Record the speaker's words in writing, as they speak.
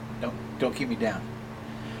Don't keep me down.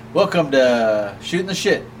 Welcome to Shooting the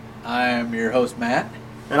Shit. I'm your host, Matt.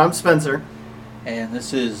 And I'm Spencer. And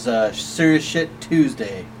this is Serious Shit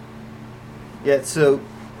Tuesday. Yeah, so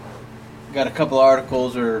Got a couple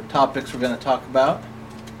articles or topics we're going to talk about.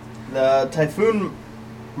 the Typhoon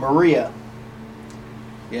Maria.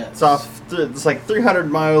 Yeah. It's like 300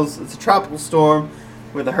 miles. It's a tropical storm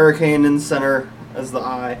with a hurricane in the center as the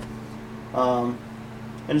eye. And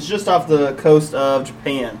it's just off the coast of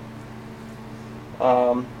Japan.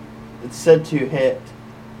 It's said to hit,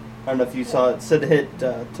 I don't know if you saw it, it's said to hit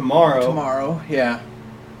tomorrow. Tomorrow, yeah.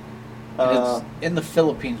 Uh, It's in the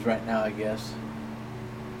Philippines right now, I guess.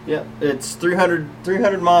 Yeah, it's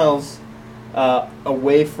 300 miles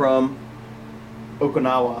away from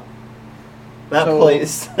Okinawa.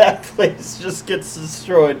 That place just gets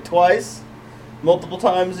destroyed twice, multiple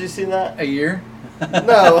times. You seen that? A year?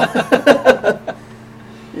 No.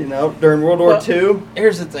 During World War II.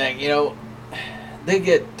 Here's the thing, they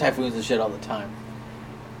get typhoons and shit all the time.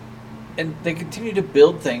 And they continue to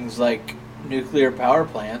build things like nuclear power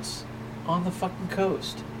plants on the fucking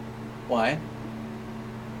coast. Why?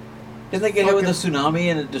 Didn't they get hit with a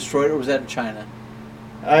tsunami and it destroyed it, or was that in China?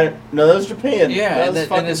 No, that was Japan. Yeah, that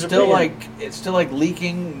was and it's Japan. still like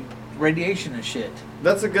leaking radiation and shit.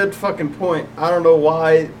 That's a good fucking point. I don't know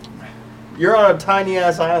why. You're on a tiny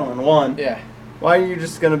ass island. One. Yeah. Why are you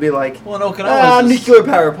just gonna be like, well, in Okinawa, nuclear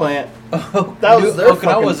power plant? That was their Okinawa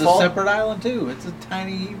fucking was a fault. separate island too. It's a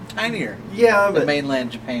tinier Yeah, than but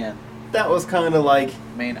mainland Japan. that was kind of like,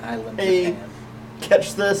 Main island Hey. Japan.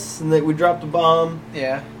 catch this, and then we dropped a bomb.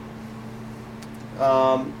 Yeah.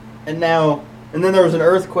 And then there was an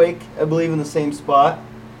earthquake, I believe, in the same spot.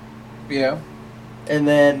 Yeah. And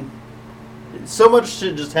then so much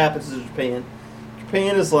shit just happens to Japan.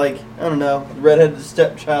 Japan is like, I don't know, the redheaded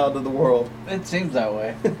stepchild of the world. It seems that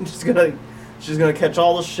way. she's gonna catch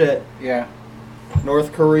all the shit. Yeah.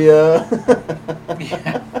 North Korea.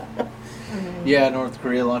 Yeah. Yeah, North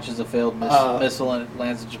Korea launches a failed missile and it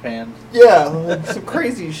lands in Japan. Yeah, some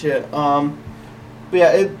crazy shit. But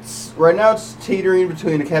yeah, right now it's teetering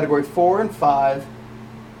between a category 4 and 5.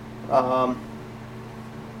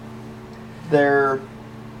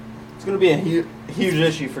 It's going to be a huge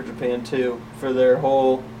issue for Japan too, for their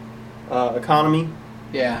whole economy.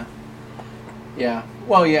 Yeah. Yeah.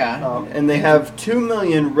 Well, yeah. And they have 2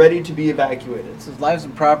 million ready to be evacuated. So lives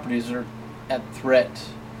and properties are at threat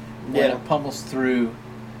when Yeah. it pummels through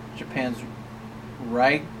Japan's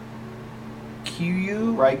Raikuyu.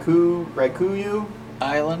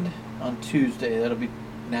 Island on Tuesday. That'll be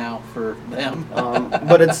now for them.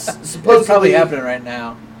 But it's supposedly It's probably happening right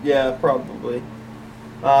now. Yeah, probably.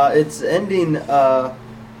 It's ending. I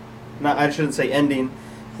shouldn't say ending,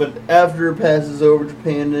 but after it passes over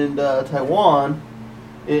Japan and Taiwan,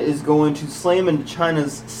 it is going to slam into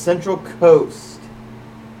China's central coast.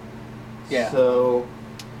 Yeah. So,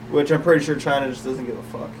 which I'm pretty sure China just doesn't give a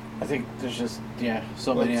fuck. I think there's just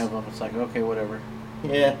so many of them. It's like, okay, whatever.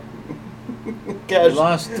 Yeah. We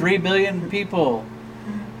lost 3 billion people,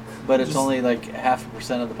 but it's only like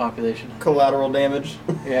 0.5% of the population. Collateral damage.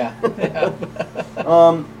 Yeah.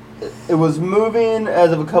 It was moving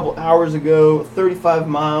as of a couple hours ago, 35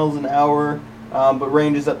 miles an hour, but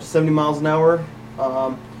ranges up to 70 miles an hour,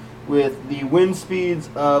 with the wind speeds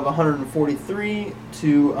of 143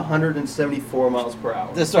 to 174 miles per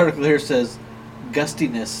hour. This article here says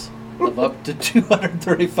gustiness of up to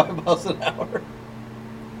 235 miles an hour.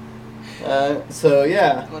 So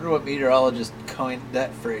yeah. I wonder what meteorologist coined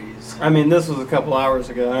that phrase. I mean, this was a couple hours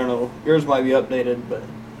ago. I don't know. Yours might be updated, but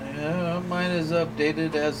Yeah, mine is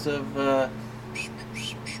updated as of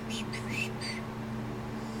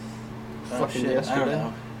fucking shit, yesterday. I don't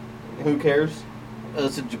know. Who cares? Oh,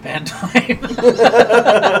 it's in Japan time.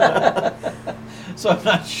 So I'm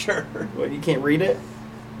not sure. What, you can't read it?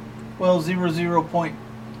 Well,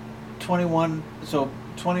 00.21, so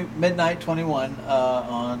 20 midnight 21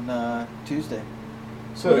 on Tuesday.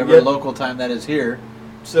 So whatever local time that is here,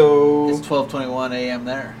 So it's 12:21 a.m.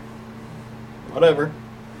 there. whatever.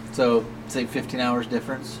 So say 15 hours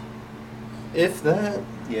difference. If that.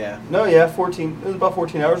 Yeah. No, yeah, 14. It was about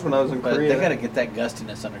 14 hours when I was in But Korea. they got to get that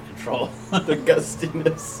gustiness under control. The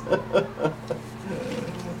gustiness.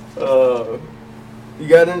 You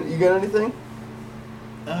got anything?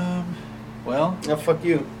 Well, Oh, fuck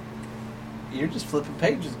you. you're just flipping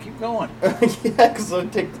pages. Keep going. Yeah, because I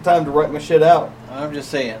take the time to write my shit out. I'm just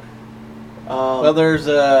saying. Well, there's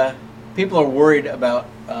people are worried about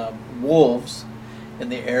wolves in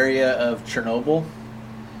the area of Chernobyl.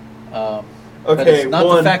 But it's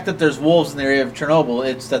not the fact that there's wolves in the area of Chernobyl.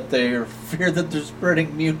 It's that they fear that they're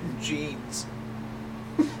spreading mutant genes.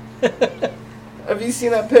 Have you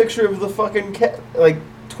seen that picture of the fucking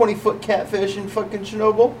 20-foot catfish in fucking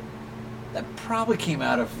Chernobyl? That probably came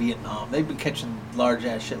out of Vietnam. They've been catching large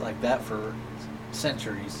ass shit like that for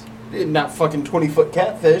centuries. Not fucking 20-foot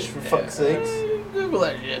catfish, for fuck's sakes. Google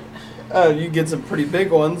that shit. You get some pretty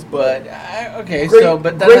big ones, but okay. Great that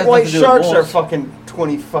white has nothing to do with sharks are wolves. fucking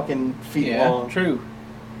 20 fucking feet Yeah, long. true.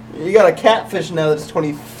 You got a catfish now that's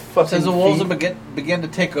 20 fucking Says the wolves feet. have began to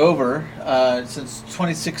take over since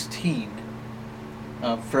 2016.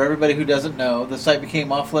 For everybody who doesn't know, the site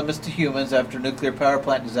became off limits to humans after a nuclear power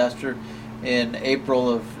plant disaster in April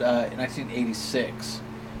of 1986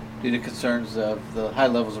 due to concerns of the high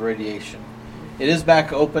levels of radiation. It is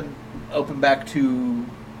back open back to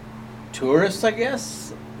tourists, I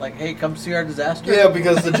guess. Like, hey, come see our disaster. Yeah,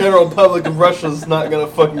 because the general public of Russia's not gonna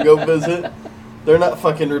fucking go visit. They're not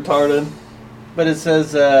fucking retarded. But it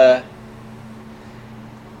says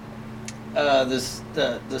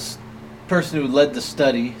this person who led the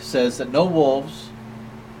study says that no wolves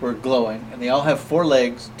were glowing, and they all have 4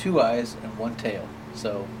 legs, 2 eyes, and 1 tail.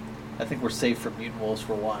 So I think we're safe from mutant wolves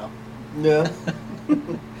for a while. Yeah.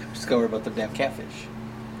 Just go worry about the damn catfish.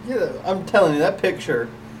 Yeah, I'm telling you, that picture.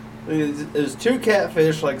 There's 2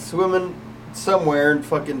 catfish like swimming somewhere in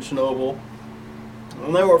fucking Chernobyl.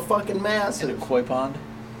 And they were fucking In a massive. koi pond.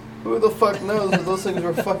 Who the fuck knows that those things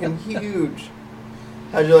were fucking huge?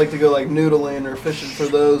 How'd you like to go like noodling or fishing for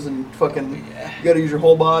those and fucking you gotta use your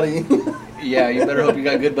whole body? Yeah, you better hope you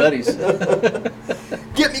got good buddies.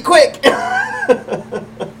 Get me quick!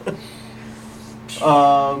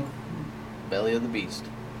 Belly of the beast.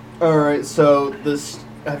 Alright, so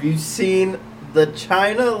have you seen the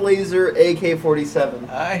China laser AK-47?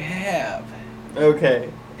 I have.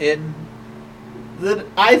 Okay. It The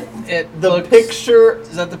looks- picture.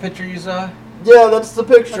 Is that the picture you saw? Yeah, that's the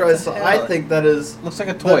picture What I the saw. hell? I think that is Looks like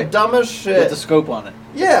a toy the dumbest shit. with the scope on it.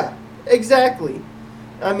 Yeah, exactly.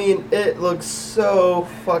 I mean, it looks so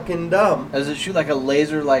fucking dumb. Does it shoot like a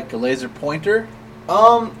laser pointer?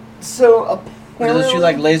 So Or apparently, does it shoot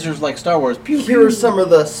like lasers like Star Wars? Pew, here pew. are some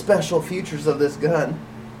of the special features of this gun.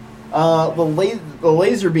 The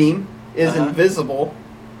laser beam is Uh-huh. invisible.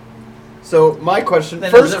 So my question,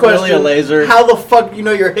 Then first is it question, really a laser? how the fuck do you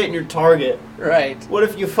know you're hitting your target? Right. What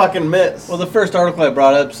if you fucking miss? Well, the first article I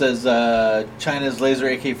brought up says China's laser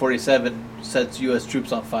AK-47 sets U.S.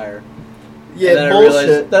 troops on fire. yeah, And then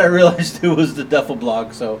bullshit. I realized it was the Duffel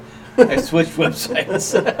blog, so I switched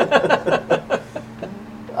websites.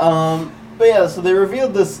 But yeah, so they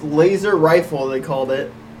revealed this laser rifle, they called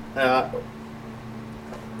it.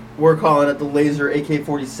 We're calling it the laser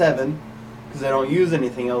AK-47 because they don't use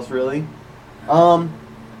anything else really.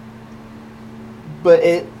 But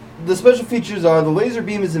the special features are the laser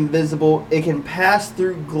beam is invisible. It can pass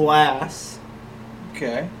through glass.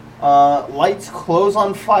 Okay. Lights close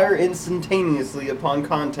on fire instantaneously upon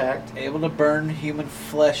contact. Able to burn human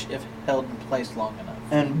flesh if held in place long enough.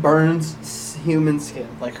 And burns human skin.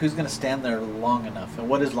 Like, who's going to stand there long enough? And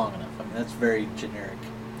what is long enough? I mean, that's very generic.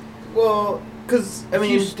 Well, because, I If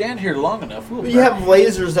mean, you stand here long enough, we'll you burn have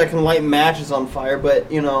lasers that can light matches on fire,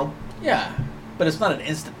 but, you know. Yeah, but it's not an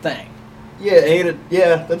instant thing. Yeah, ain't it?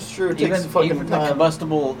 Yeah, that's true. It takes Even fucking the time.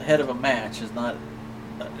 combustible head of a match is not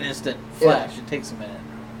an instant flash. It takes a minute.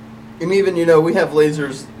 And even, you know, we have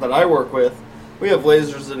lasers that I work with. We have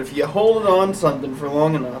lasers that if you hold it on something for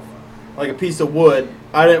long enough, like a piece of wood,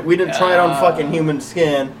 we didn't try it on fucking human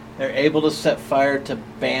skin. They're able to set fire to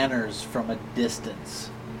banners from a distance.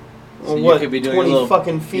 So Well, what, you could be doing 20 your little,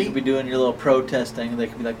 fucking You feet? could be doing your little protesting. They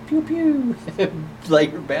could be like pew pew,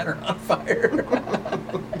 light your banner on fire.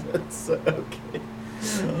 That's okay.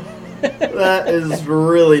 That is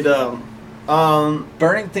really dumb.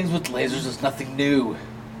 Burning things with lasers is nothing new.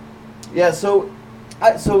 Yeah, so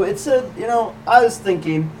it said, you know, I was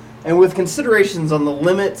thinking, and with considerations on the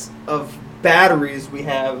limits of batteries we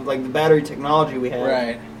have, like the battery technology we have,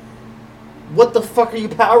 Right. what the fuck are you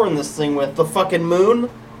powering this thing with? The fucking moon?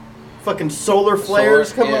 Fucking solar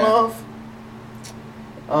flares coming yeah. off?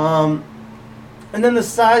 And then the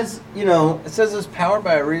size, you know, It says it's powered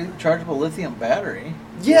by a rechargeable lithium battery.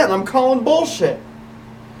 yeah, and I'm calling bullshit.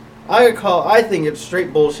 I think it's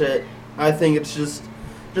straight bullshit. I think it's just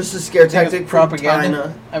a scare Think it's tactic from propaganda.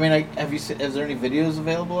 China. I mean, is there any videos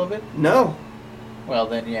available of it? No. Well,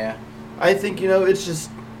 then, yeah. I think, you know, it's just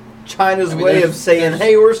China's I mean, way there's- of saying, there's-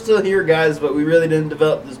 hey, we're still here, guys, but we really didn't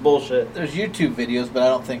develop this bullshit. There's YouTube videos, but I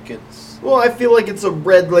don't think it's... Well, I feel like it's a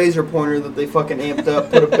red laser pointer that they fucking amped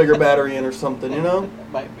up, put a bigger battery in or something, you know?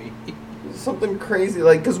 It might be. Something crazy,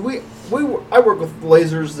 like, because I work with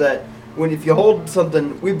lasers that, if you hold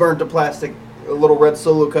something, we burnt a little red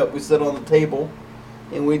solo cup we set on the table.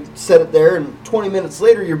 and we set it there, and 20 minutes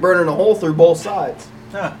later, you're burning a hole through both sides.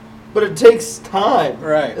 Huh. But it takes time.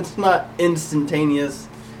 Right. It's not instantaneous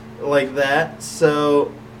like that.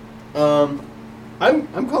 So,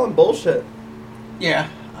 I'm calling bullshit. Yeah,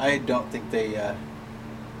 I don't think they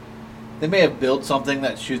may have built something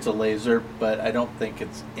that shoots a laser, but I don't think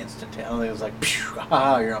it's instantaneous. I don't think it's like,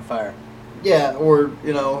 phew, you're on fire. Yeah, or,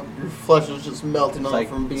 your flesh is just melting It's off like,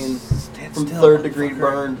 from being stand from still, third degree motherfucker.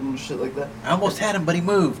 burned and shit like that. I almost had him, but he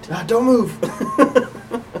moved. Don't move.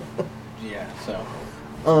 Yeah, so.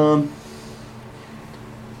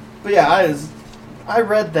 But yeah, I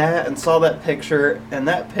read that and saw that picture, and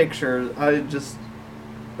that picture,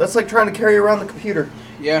 that's like trying to carry around the computer.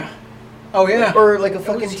 Yeah. Oh, yeah. Or like a That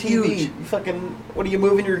fucking was TV. huge. You fucking, what are you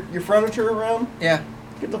moving your furniture around? Yeah.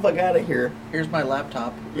 Get the fuck out of here. Here's my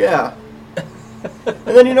laptop. Yeah. And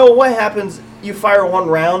then you know what happens? You fire one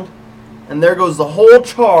round, and there goes the whole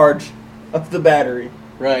charge of the battery.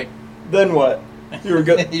 Right. Then what? You were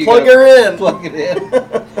good. You Plug gotta her in. Plug it in.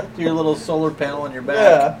 To your little solar panel on your back.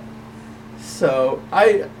 Yeah. So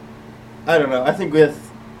I don't know. I think with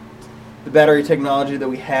the battery technology that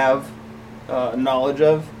we have knowledge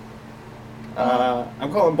of,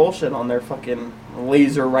 I'm calling bullshit on their fucking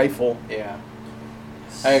laser rifle. Yeah.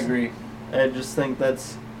 I agree. I just think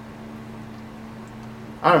that's,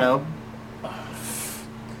 I don't know.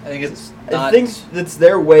 I think it's not... I think it's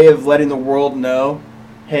their way of letting the world know,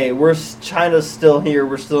 hey, China's still here,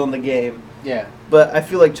 we're still in the game. Yeah. But I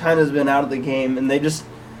feel like China's been out of the game, and they just...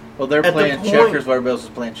 Well, they're at the playing point- checkers while everybody else is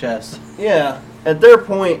playing chess. Yeah, at their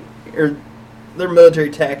point, or their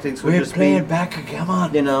military tactics would We're just playing be, back, come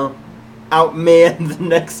on. outman the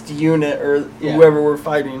next unit or Yeah. whoever we're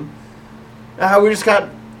fighting. We just got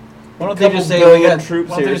Why don't a they couple just say billion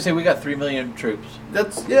troops Why don't they here. just say we got 3 million troops?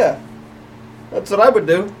 That's what I would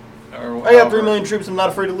do. Or I got 3 million troops. I'm not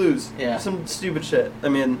afraid to lose. Yeah. Some stupid shit. I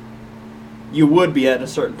mean, you would be at a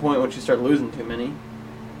certain point once you start losing too many.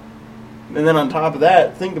 And then on top of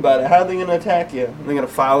that, think about it. How are they going to attack you? Are they going to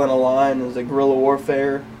file in a line? Is it guerrilla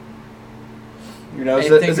warfare? I Is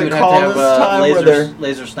think it we would calm have this to have time where they're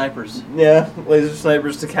laser snipers laser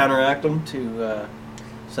snipers to counteract them? to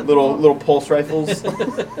set Little pulse rifles.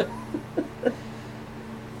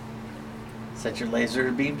 set your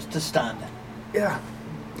laser beams to stun. Yeah.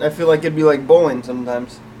 I feel like it'd be like bowling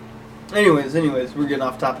sometimes. Anyways, we're getting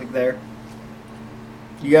off topic there.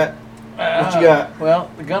 You got... What you got?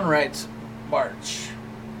 Well, the gun rights march.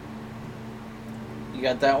 You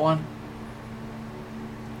got that one?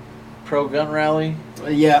 Pro gun rally.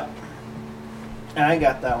 Yeah. I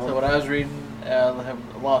got that one. So what I was reading, they have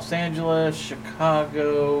Los Angeles,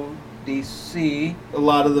 Chicago, D.C. A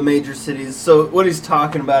lot of the major cities. So what he's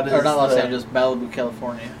talking about is... Or not Los Angeles, Malibu,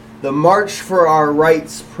 California. The March for Our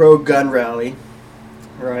Rights pro-gun rally.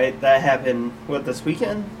 Right? That happened, this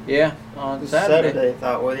weekend? Yeah, on Saturday. I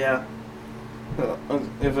thought, well, yeah.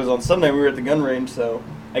 If it was on Sunday, we were at the gun range, so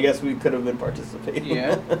I guess we could have been participating.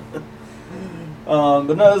 Yeah.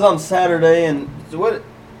 But no, it was on Saturday, and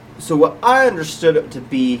so what I understood it to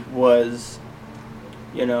be was,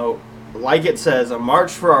 like it says, a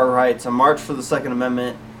march for our rights, a march for the Second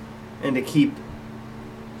Amendment, and to keep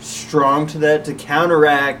strong to that, to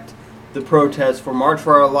counteract the protests for March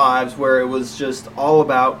for Our Lives, where it was just all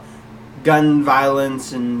about gun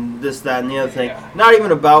violence and this, that, and the other thing. Yeah. Not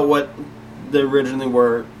even about what they originally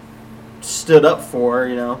were stood up for,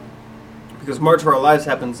 because March for Our Lives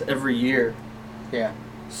happens every year. Yeah.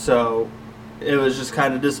 So it was just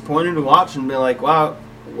kind of disappointing to watch and be like, wow,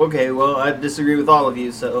 okay, well, I disagree with all of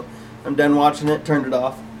you, so I'm done watching it, turned it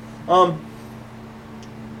off. But...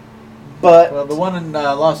 Well, the one in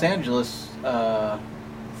Los Angeles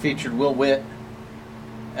featured Will Witt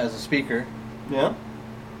as a speaker. Yeah?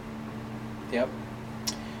 Yep.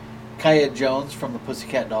 Kaya Jones from the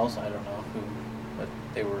Pussycat Dolls. I don't know who, but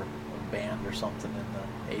they were a band or something in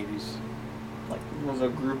the 80s. It was a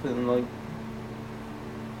group in, The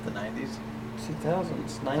 90s?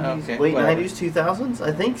 2000s, 90s, Okay, late whatever. 90s, 2000s?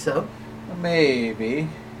 I think so. Maybe.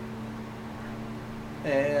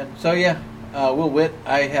 And so, yeah. Will Witt,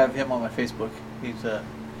 I have him on my Facebook. He's I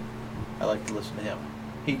like to listen to him.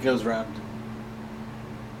 He goes around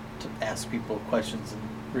to ask people questions and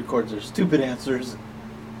records their stupid answers.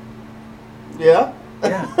 Yeah?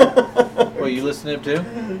 Yeah. Well, you listen to him too?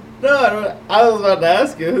 No, I don't. I was about to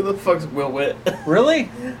ask you, who the fuck's Will Witt?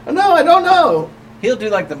 Really? No, I don't know. He'll do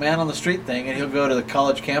like the man on the street thing, and he'll go to the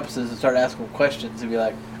college campuses and start asking questions and be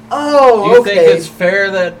like, Oh, do you okay. think it's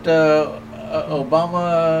fair that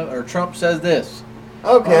Obama or Trump says this?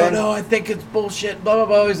 Okay. Oh, no, I think it's bullshit, blah, blah,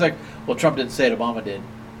 blah. He's like, well, Trump didn't say it, Obama did.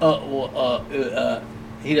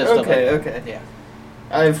 He does stuff like that. Okay. Yeah.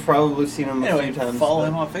 I've probably seen him a Anyway, few times. follow but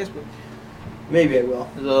him on Facebook. Maybe I will.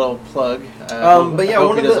 There's a little plug. But yeah, I hope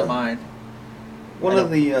one he of the- doesn't mind. One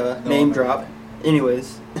of the name drop.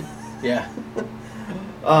 Anyways. Yeah.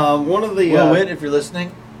 One of the... Will Witt, if you're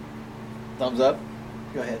listening, thumbs up.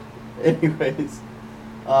 Go ahead. Anyways.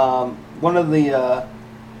 One of the...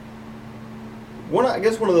 I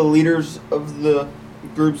guess one of the leaders of the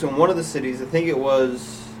groups in one of the cities, I think it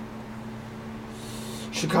was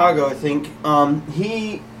Chicago, I think,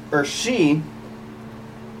 he or she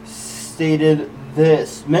stated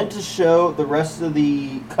this, meant to show the rest of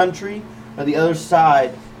the country or the other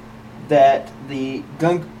side that the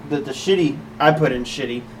shitty, I put in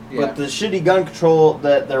shitty, Yeah. but the shitty gun control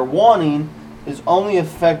that they're wanting is only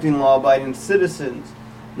affecting law-abiding citizens,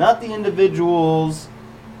 not the individuals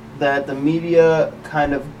that the media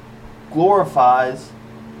kind of glorifies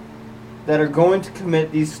that are going to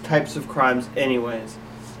commit these types of crimes anyways.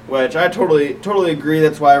 Which I totally agree.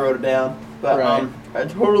 That's why I wrote it down. But Right. I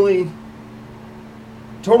totally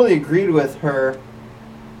agreed with her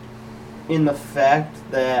in the fact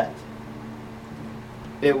that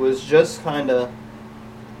it was just kind of,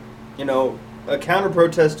 a counter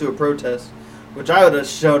protest to a protest, which I would have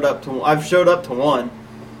showed up to. I've showed up to one.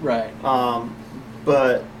 Right.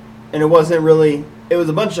 And it wasn't really. It was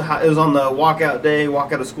a bunch of. It was on the walkout day,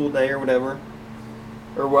 walkout of school day, or whatever,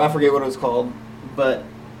 or I forget what it was called.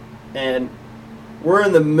 And we're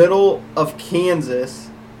in the middle of Kansas,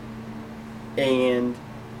 and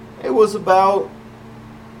it was about.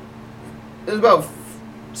 I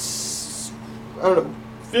don't know,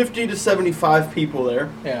 50 to 75 people there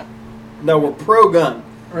Yeah. that were pro-gun.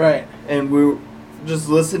 Right. And we were just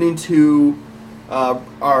listening to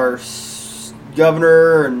our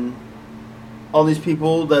governor and all these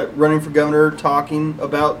people that running for governor talking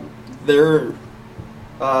about their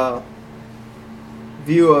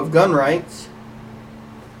view of gun rights,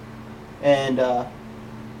 and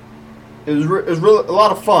it was really a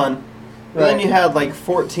lot of fun. And then Right. you had like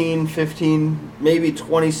 14, 15, maybe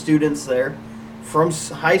 20 students there from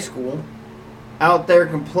high school out there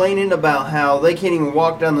complaining about how they can't even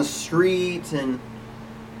walk down the street and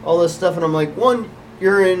all this stuff. And I'm like, one,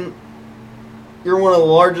 you're one of the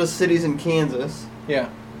largest cities in Kansas. Yeah.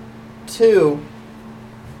 Two,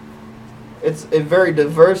 it's a very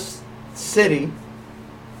diverse city.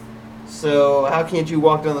 So how can't you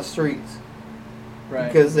walk down the streets?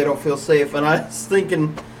 Right. Because they don't feel safe. And I was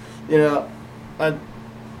thinking, I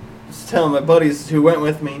was telling my buddies who went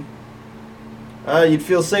with me, you'd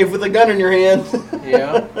feel safe with a gun in your hand.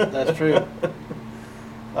 Yeah, that's true.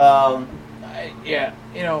 Um, I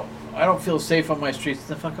don't feel safe on my streets.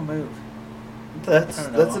 Then fucking move. that's I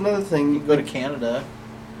don't know. another thing. You can go to Canada,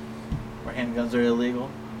 where handguns are illegal.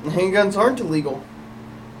 Handguns aren't illegal.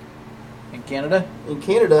 In Canada, In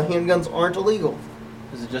Canada, handguns aren't illegal.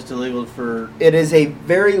 is it just illegal for? It is a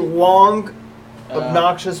very long, Uh,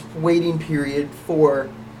 obnoxious waiting period for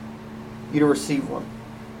you to receive one.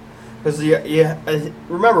 Because I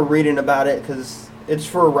remember reading about it because it's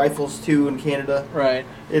for rifles too in Canada. Right.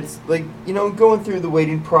 It's like going through the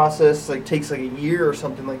waiting process takes like a year or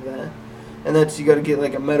something like that, and that's you got to get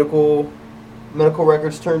like a medical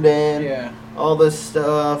records turned in. Yeah. All this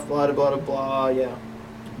stuff, blah blah blah blah. Yeah,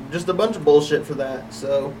 just a bunch of bullshit for that.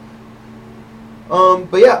 So,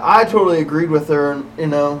 but yeah, I totally agreed with her,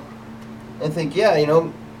 and I think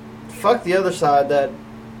fuck the other side that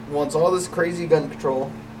wants all this crazy gun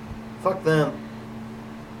control. Fuck them.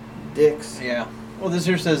 Dicks. Yeah. Well, this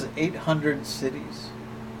here says 800 cities.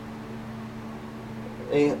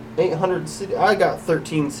 800 cities. I got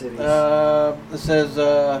 13 cities. It says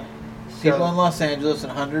people So- in Los Angeles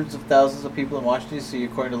and hundreds of thousands of people in Washington D.C.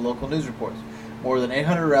 according to local news reports. More than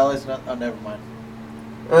 800 rallies. Oh, never mind.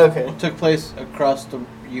 Okay. Took place across the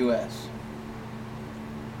U.S.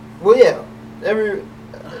 Well, yeah.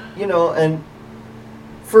 And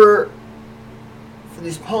for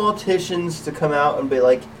these politicians to come out and be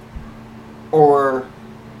like, or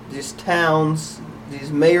these towns,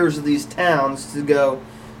 these mayors of these towns to go,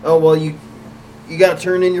 oh, well, you got to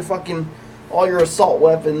turn in your fucking, all your assault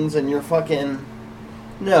weapons and your fucking,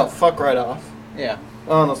 no, fuck right off. Yeah.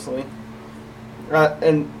 Honestly.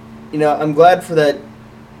 And, I'm glad for that,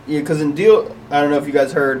 because I don't know if you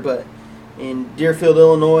guys heard, but in Deerfield,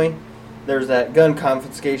 Illinois, there's that gun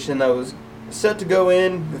confiscation that was set to go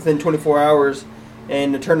in within 24 hours,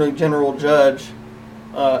 and the Attorney General judge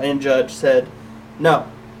said, no,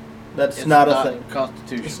 that's It's not a thing.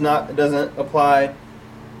 Constitution. It's not, it doesn't apply,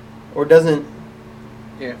 or doesn't,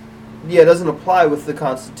 Yeah. it doesn't apply with the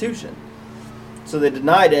Constitution. So they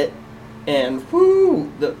denied it, and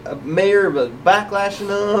whoo, the mayor was backlashing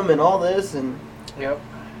them and all this, and Yep.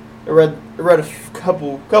 I read a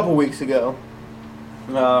couple weeks ago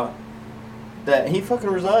that he fucking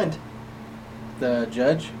resigned. The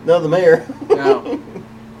judge? No, the mayor. No.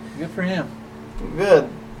 Good for him. Good.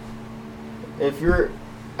 If you're,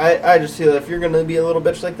 I just feel if you're gonna be a little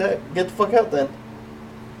bitch like that, get the fuck out then.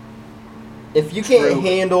 If you can't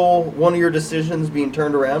handle one of your decisions being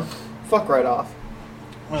turned around, fuck right off.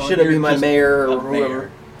 Well, Shouldn't be my mayor or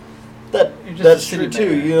whoever. That's true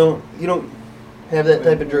too. You don't have that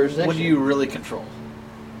type of jurisdiction. What do you really control?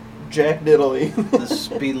 Jack Diddley. The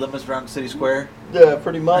speed limits around City Square? Yeah,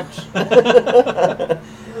 pretty much.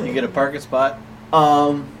 You get a parking spot?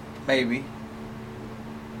 Maybe.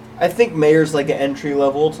 I think mayor's like an entry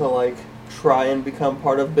level to like try and become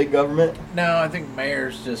part of big government. No, I think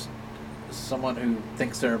mayor's just someone who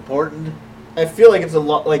thinks they're important. I feel like it's a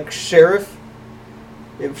lot like sheriff.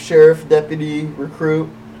 If sheriff, deputy, recruit.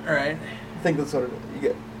 All right. I think that's what it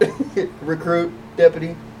is. You get recruit,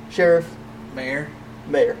 deputy, sheriff, mayor.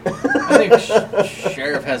 I think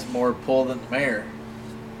sheriff has more pull than the mayor.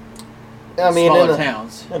 I mean, smaller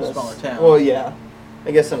towns. Well, yeah,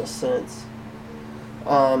 I guess in a sense.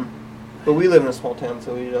 But we live in a small town,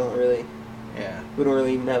 so we don't really. Yeah. We don't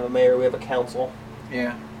really even have a mayor. We have a council.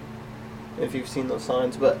 Yeah. If you've seen those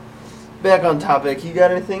signs, but back on topic, you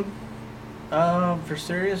got anything? For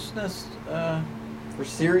seriousness, For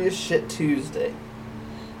Serious Shit Tuesday.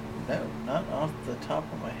 No, not off the top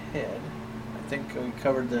of my head. I think we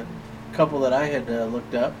covered the couple that I had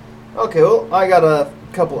looked up. Okay, well, I got a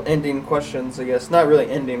couple ending questions, I guess. Not really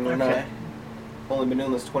ending. We're not. Only been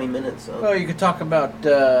doing this 20 minutes. So. Well, you could talk about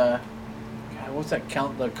what's that?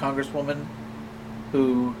 The congresswoman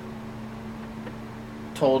who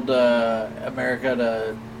told America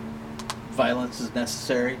to violence is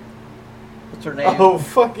necessary. What's her name? Oh,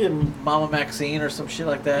 fucking Mama Maxine or some shit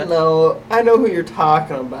like that. No, I know who you're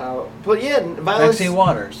talking about. But yeah, violence. Maxine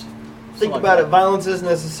Waters. Think about it. Violence is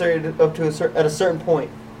necessary up to at a certain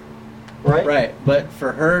point, right? Right, but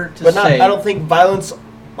for her to but say, I don't think violence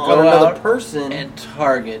on another person and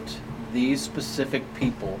target these specific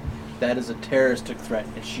people, that is a terroristic threat,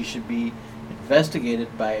 and she should be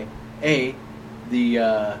investigated by A,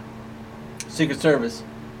 the Secret Service,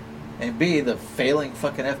 and B, the failing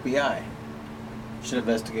fucking FBI should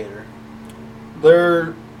investigate her.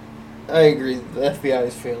 I agree. The FBI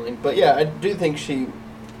is failing, but yeah, I do think she.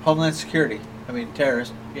 Homeland Security. I mean,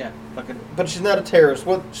 terrorist. Yeah, fucking. But she's not a terrorist.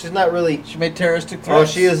 What? She's not really. She made terroristic threats. Oh,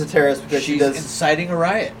 she is a terrorist because she's she does inciting a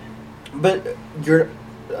riot. But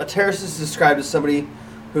a terrorist is described as somebody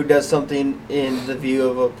who does something in the view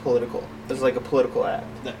of a political. It's like a political act.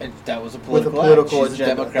 That was a political with a political act. She's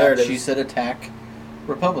agenda. a Democrat. She said attack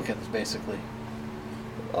Republicans, basically.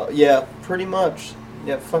 Yeah, pretty much.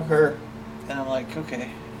 Yeah, fuck her. And I'm like, okay,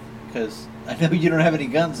 because I know you don't have any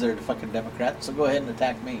guns there, to fucking Democrat, so go ahead and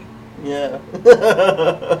attack me. Yeah.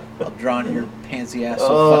 I'll draw on your pansy ass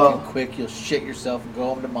so fucking quick you'll shit yourself and go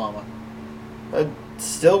home to mama.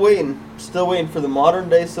 Still waiting for the modern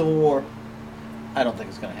day Civil War. I don't think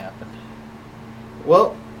it's gonna happen.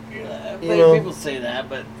 Well, people say that,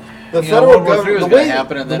 but the federal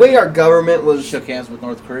government, the way our government was shook hands with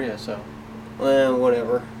North Korea, so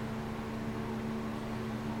whatever.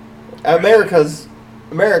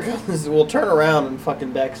 America will turn around and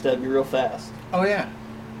fucking backstab you real fast. Oh yeah.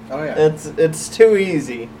 It's too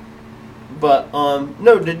easy. But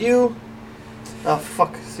no, did you? Oh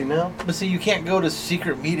fuck! See now. But see, you can't go to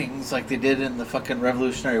secret meetings like they did in the fucking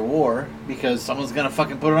Revolutionary War because someone's gonna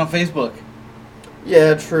fucking put it on Facebook.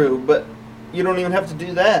 Yeah, true, but you don't even have to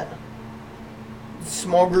do that.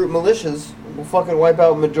 Small group militias will fucking wipe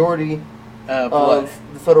out majority of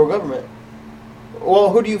the federal government. Well,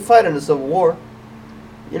 who do you fight in a civil war?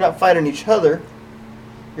 You're not fighting each other.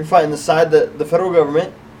 You're fighting the side that the federal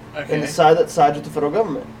government and the side that sides with the federal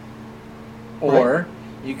government. Or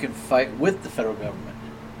you can fight with the federal government.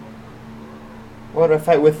 Why would I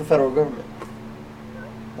fight with the federal government?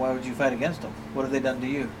 Why would you fight against them? What have they done to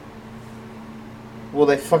you? Well,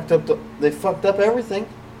 they fucked up everything.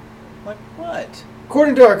 Like what?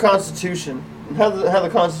 According to our Constitution, and how the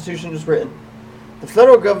Constitution is written, the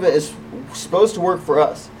federal government is supposed to work for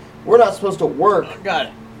us. We're not supposed to work. Got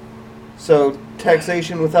it. So,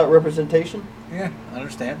 taxation without representation? Yeah, I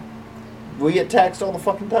understand. We get taxed all the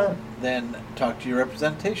fucking time. Then talk to your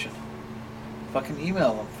representation. Fucking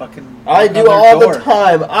email them. Fucking. I do all the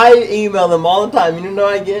time. I email them all the time. You know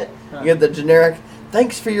what I get? Huh. You get the generic,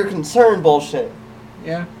 thanks for your concern bullshit.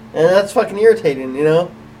 Yeah. And that's fucking irritating, you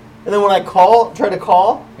know? And then when I try to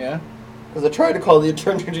call. Yeah. Because I tried to call the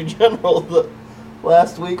Attorney General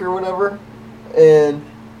last week or whatever. Or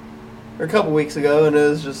a couple weeks ago, and it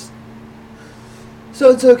was just...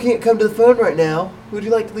 So-and-so can't come to the phone right now. Would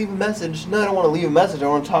you like to leave a message? No, I don't want to leave a message. I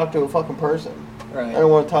want to talk to a fucking person. Right. I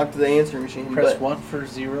don't want to talk to the answering machine. Press 1 for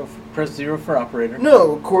 0. Press 0 for operator.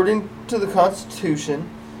 No, according to the Constitution,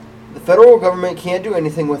 the federal government can't do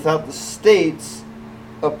anything without the state's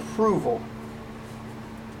approval.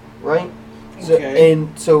 Right? Okay.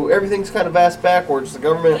 And so everything's kind of ass backwards. The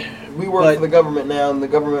government, we work for the government now, and the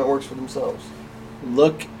government works for themselves.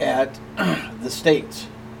 Look at the states.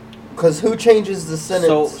 Because who changes the Senate?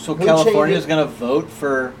 So California's going to vote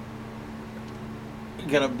for,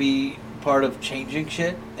 going to be part of changing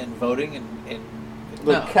shit and voting and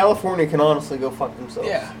Look, no. California can honestly go fuck themselves.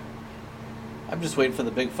 Yeah. I'm just waiting for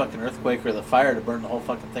the big fucking earthquake or the fire to burn the whole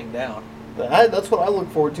fucking thing down. That's what I look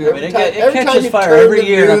forward to. I mean, it catches fire every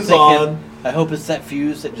year. I'm thinking, I hope it's that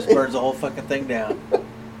fuse that just burns the whole fucking thing down.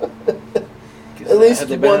 At least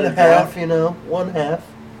one half, you know, one half.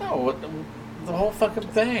 No, the whole fucking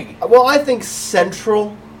thing. Well, I think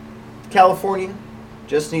Central California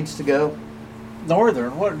just needs to go.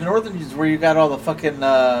 Northern is where you got all the fucking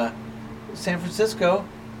San Francisco.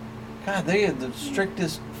 God, they have the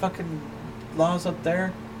strictest fucking laws up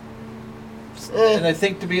there. And they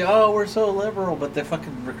think to be, oh, we're so liberal, but they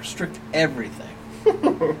fucking restrict everything.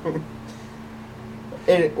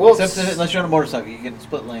 Except unless you're on a motorcycle, you can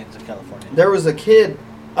split lanes in California. There was a kid,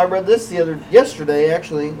 I read this yesterday,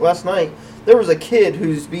 actually, last night. There was a kid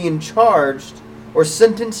who's being charged or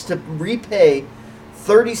sentenced to repay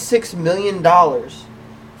 $36 million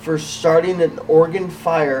for starting an Oregon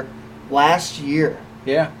fire last year.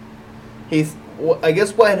 Yeah. I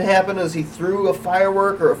guess what had happened is he threw a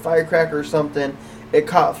firework or a firecracker or something. It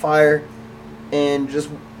caught fire and just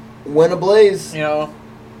went ablaze. You know.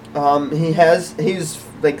 He's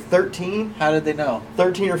like 13. How did they know?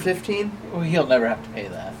 13 or 15. Well, he'll never have to pay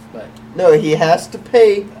that, but. No, he has to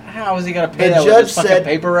pay. How is he going to pay that with his fucking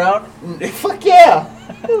paper route? Fuck yeah.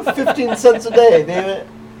 15 cents a day, damn it.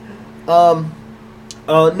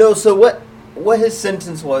 No, so what his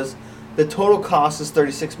sentence was, the total cost is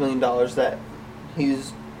 $36 million that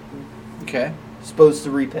he's supposed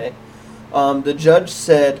to repay. The judge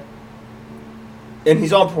said, and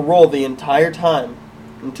he's on parole the entire time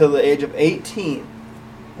until the age of 18.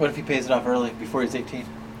 What if he pays it off early before he's 18?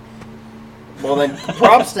 Well, then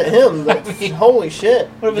props to him. Holy shit.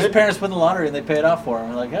 What if his parents win the lottery and they pay it off for him?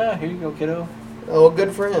 They're like, here you go, kiddo. Oh,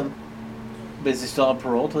 good for him. But is he still on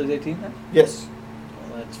parole till he's 18 then? Yes.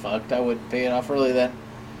 Well, that's fucked. I would pay it off early then.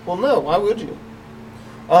 Well, no. Why would you?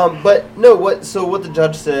 But no. What the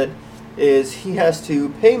judge said is he has to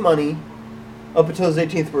pay money up until his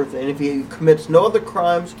 18th birthday, and if he commits no other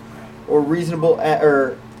crimes or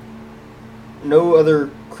or no other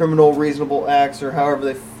criminal reasonable acts or however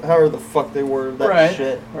the fuck they word that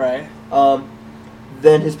shit. Right.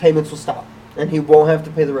 Then his payments will stop, and he won't have to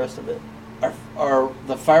pay the rest of it. Are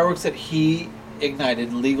the fireworks that he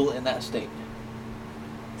ignited legal in that state?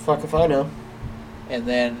 Fuck if I know. And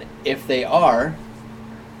then, if they are,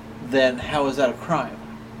 then how is that a crime?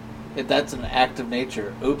 If that's an act of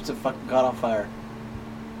nature, oops, it fucking caught on fire.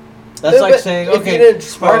 That's like saying, okay,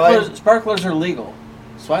 sparklers are legal.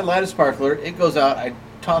 So I light a sparkler, it goes out, I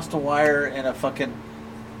tossed a wire in a fucking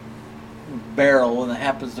barrel, and it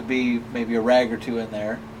happens to be maybe a rag or two in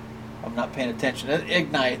there. I'm not paying attention. It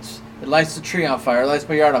ignites. It lights the tree on fire, lights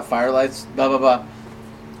my yard on fire, lights blah, blah, blah.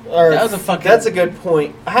 That's a good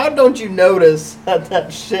point. How don't you notice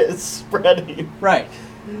that shit is spreading? Right.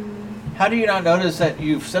 How do you not notice that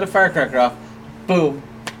you've set a firecracker off, boom,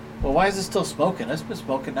 well, why is it still smoking? It's been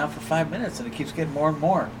smoking now for 5 minutes, and it keeps getting more and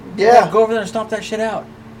more. Yeah. Go over there and stomp that shit out.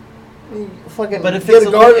 But if it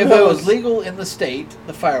was legal in the state, if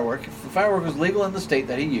the firework was legal in the state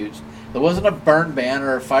that he used, there wasn't a burn ban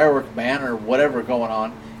or a firework ban or whatever going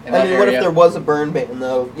on in that area. What if there was a burn ban,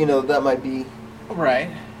 though? You know, that might be...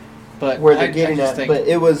 Right. But where they're getting at. But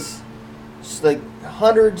it was like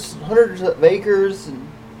hundreds of acres and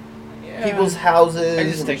people's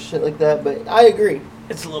houses and shit like that. But I agree.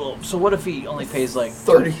 It's a little... So what if he only pays like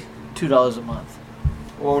 $2 a month?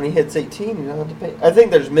 Well, when he hits 18, you don't have to pay. I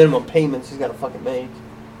think there's minimum payments he's got to fucking make.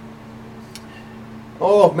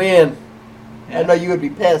 Oh, man. Yeah. I know you would be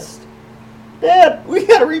pissed. Dad, we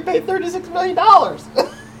got to repay $36 million.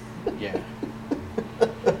 Yeah.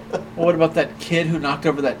 Well, what about that kid who knocked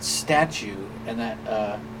over that statue and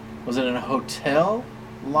that, was it in a hotel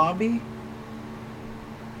lobby?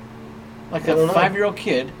 Like a 5-year-old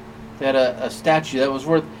kid that had a statue that was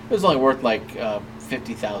only worth like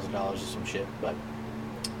 $50,000 or some shit, but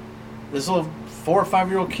this little 4 or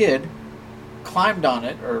 5-year-old kid climbed on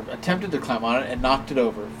it, or attempted to climb on it, and knocked it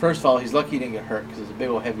over. First of all, he's lucky he didn't get hurt, because it's a big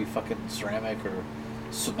old heavy fucking ceramic or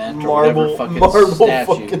cement or whatever fucking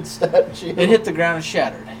fucking statue. It hit the ground and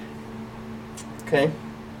shattered. Okay.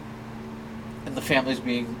 And the family's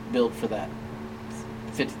being billed for that.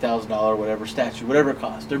 $50,000 whatever statue, whatever it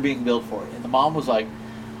costs. They're being billed for it. And the mom was like,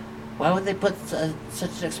 why would they put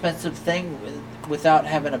such an expensive thing without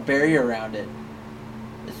having a barrier around it?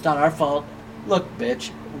 It's not our fault. Look,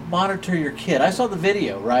 bitch, monitor your kid. I saw the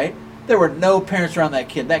video, right? There were no parents around that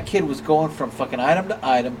kid. That kid was going from fucking item to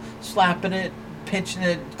item, slapping it, pinching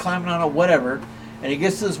it, climbing on it, whatever. And he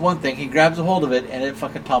gets to this one thing, he grabs a hold of it, and it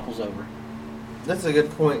fucking topples over. That's a good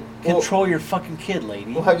point. Control your fucking kid,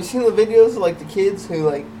 lady. Well, have you seen the videos of, like, the kids who,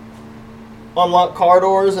 like, unlock car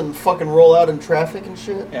doors and fucking roll out in traffic and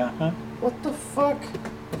shit? Yeah, huh? What the fuck?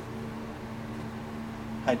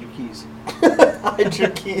 Hide your keys. Hide your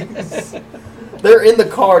keys. They're in the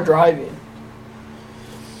car driving.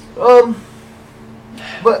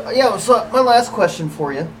 But, yeah, so my last question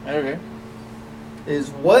for you. Okay. Is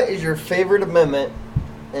what is your favorite amendment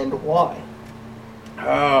and why?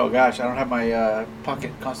 Oh, gosh, I don't have my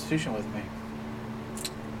pocket constitution with me.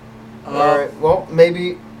 Alright, well,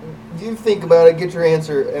 maybe you think about it, get your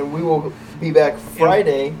answer, and we will be back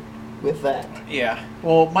Friday with that. Yeah.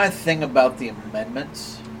 Well, my thing about the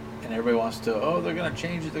amendments, and everybody wants to, they're going to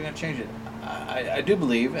change it, I do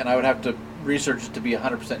believe, and I would have to research it to be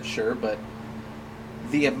 100% sure, but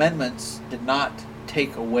the amendments did not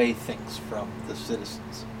take away things from the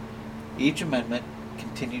citizens. Each amendment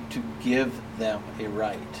continued to give them a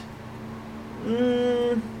right.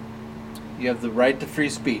 You have the right to free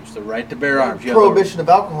speech, the right to bear arms. Prohibition of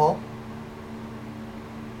alcohol.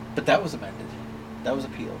 But that was amended. That was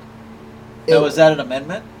appealed. Was that an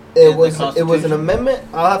amendment? It was an amendment.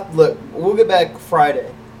 I'll have to look. We'll get back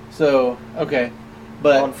Friday. So, okay.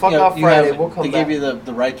 But on Fuck Off Friday, we'll come back. They gave you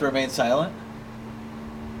the right to remain silent.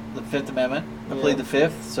 The Fifth Amendment. I plead the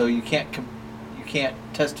Fifth, so you can't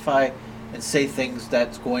testify and say things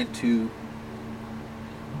that's going to,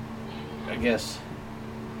 I guess,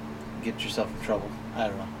 get yourself in trouble. I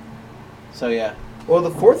don't know. So yeah. Well,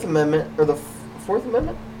 the Fourth Amendment or the Fourth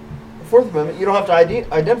Amendment. The Fourth Amendment, you don't have to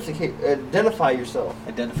identify yourself.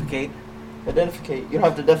 Identificate. You don't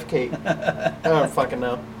have to defecate. I don't fucking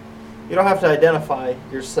know. You don't have to identify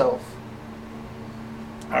yourself.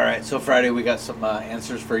 All right, so Friday we got some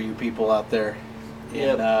answers for you people out there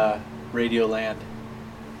in Radio Land.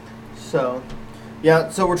 So, yeah,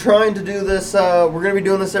 so we're trying to do this. We're going to be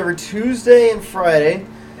doing this every Tuesday and Friday.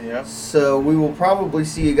 Yep. So we will probably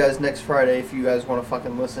see you guys next Friday if you guys want to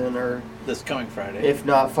fucking listen, or this coming Friday. If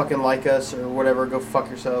not, fucking like us or whatever. Go fuck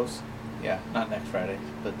yourselves. Yeah, not next Friday,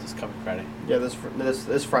 but this coming Friday. Yeah,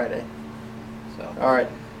 this Friday. So. All right.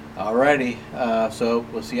 Alrighty. So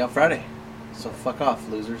we'll see you on Friday. So fuck off,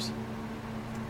 losers.